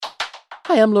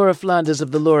Hi, I'm Laura Flanders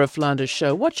of The Laura Flanders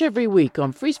Show. Watch every week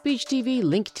on Free Speech TV,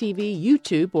 Link TV,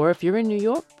 YouTube, or if you're in New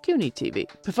York, CUNY TV.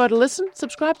 Prefer to listen?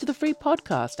 Subscribe to the free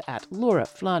podcast at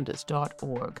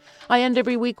lauraflanders.org. I end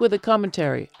every week with a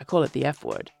commentary. I call it the F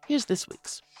word. Here's this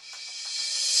week's.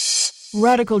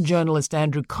 Radical journalist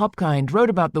Andrew Kopkind wrote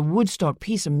about the Woodstock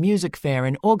Peace and Music Fair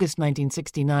in August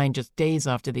 1969, just days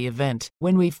after the event.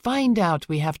 When we find out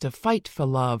we have to fight for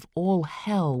love, all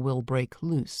hell will break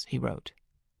loose, he wrote.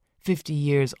 50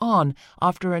 years on,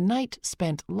 after a night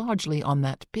spent largely on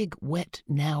that big, wet,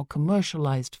 now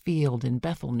commercialized field in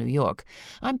Bethel, New York,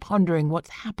 I'm pondering what's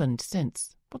happened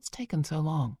since. What's taken so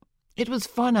long? It was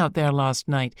fun out there last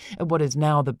night at what is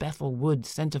now the Bethel Woods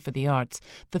Center for the Arts.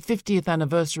 The 50th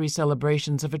anniversary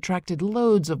celebrations have attracted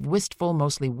loads of wistful,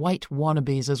 mostly white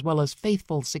wannabes, as well as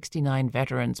faithful 69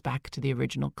 veterans back to the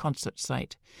original concert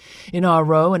site. In our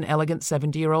row, an elegant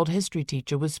 70-year-old history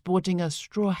teacher was sporting a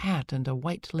straw hat and a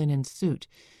white linen suit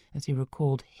as he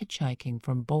recalled hitchhiking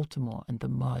from Baltimore and the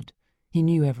mud. He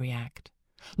knew every act.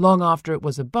 Long after it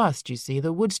was a bust, you see,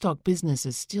 the Woodstock business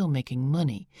is still making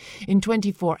money. In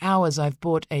 24 hours, I've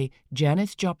bought a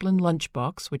Janis Joplin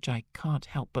lunchbox, which I can't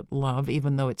help but love,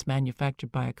 even though it's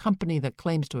manufactured by a company that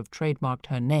claims to have trademarked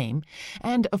her name,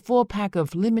 and a 4-pack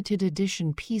of limited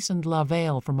edition Peace and Love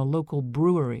Ale from a local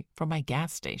brewery from my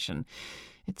gas station.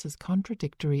 It's as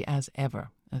contradictory as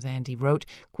ever. As Andy wrote,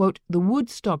 quote, "The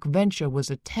Woodstock venture was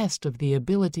a test of the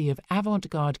ability of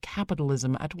avant-garde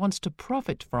capitalism at once to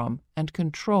profit from and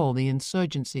control the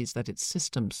insurgencies that its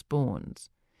system spawns.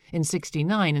 In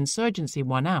 '69, insurgency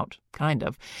won out, kind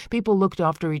of. People looked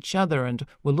after each other and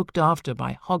were looked after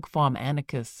by hog farm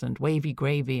anarchists and wavy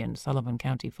gravy and Sullivan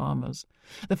County farmers.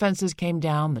 The fences came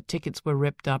down, the tickets were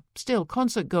ripped up. Still,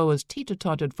 concert-goers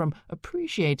teeter-tottered from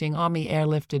appreciating Army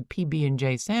airlifted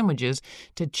PB&J sandwiches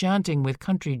to chanting with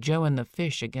Country Joe and the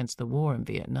Fish against the war in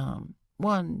Vietnam.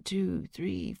 1, 2,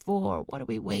 3, 4, what are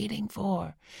we waiting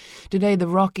for? Today the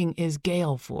rocking is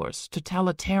gale force.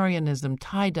 Totalitarianism,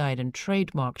 tie-dyed and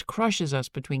trademarked, crushes us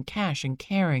between cash and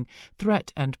caring,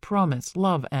 threat and promise,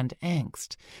 love and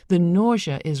angst. The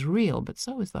nausea is real, but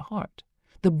so is the heart.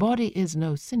 The body is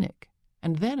no cynic.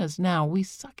 And then as now, we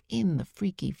suck in the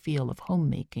freaky feel of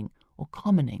homemaking or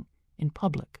commoning in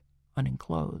public,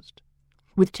 unenclosed.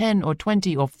 With 10 or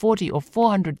 20 or 40 or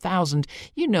 400,000,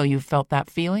 you know you've felt that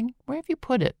feeling. Where have you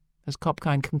put it? As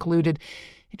Kopkind concluded,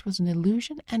 it was an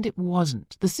illusion and it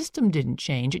wasn't. The system didn't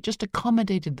change, it just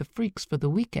accommodated the freaks for the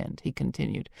weekend, he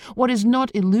continued. What is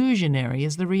not illusionary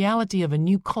is the reality of a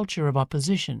new culture of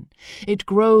opposition. It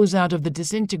grows out of the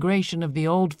disintegration of the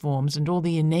old forms and all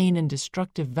the inane and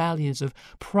destructive values of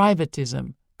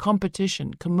privatism,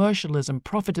 competition, commercialism,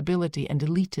 profitability, and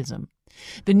elitism.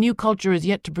 The new culture is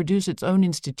yet to produce its own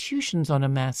institutions on a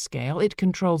mass scale. It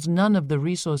controls none of the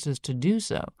resources to do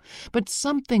so. But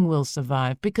something will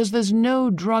survive because there's no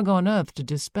drug on earth to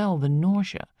dispel the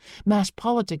nausea. Mass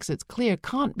politics, it's clear,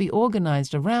 can't be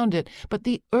organized around it, but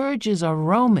the urges are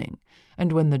roaming.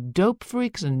 And when the dope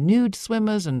freaks and nude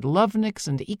swimmers and loveniks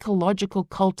and ecological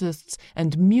cultists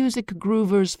and music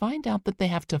groovers find out that they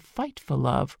have to fight for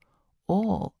love,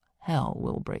 all hell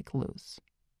will break loose.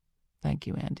 Thank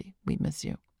you, Andy. We miss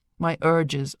you. My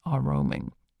urges are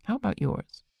roaming. How about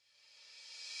yours?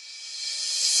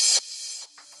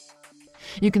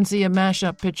 You can see a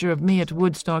mashup picture of me at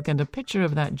Woodstock and a picture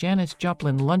of that Janis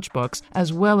Joplin lunchbox,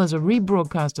 as well as a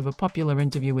rebroadcast of a popular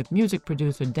interview with music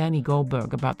producer Danny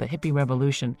Goldberg about the hippie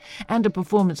revolution and a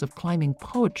performance of climbing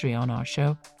poetry on our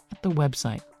show at the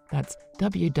website. That's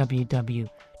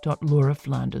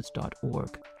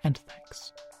www.lauraflanders.org. And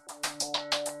thanks.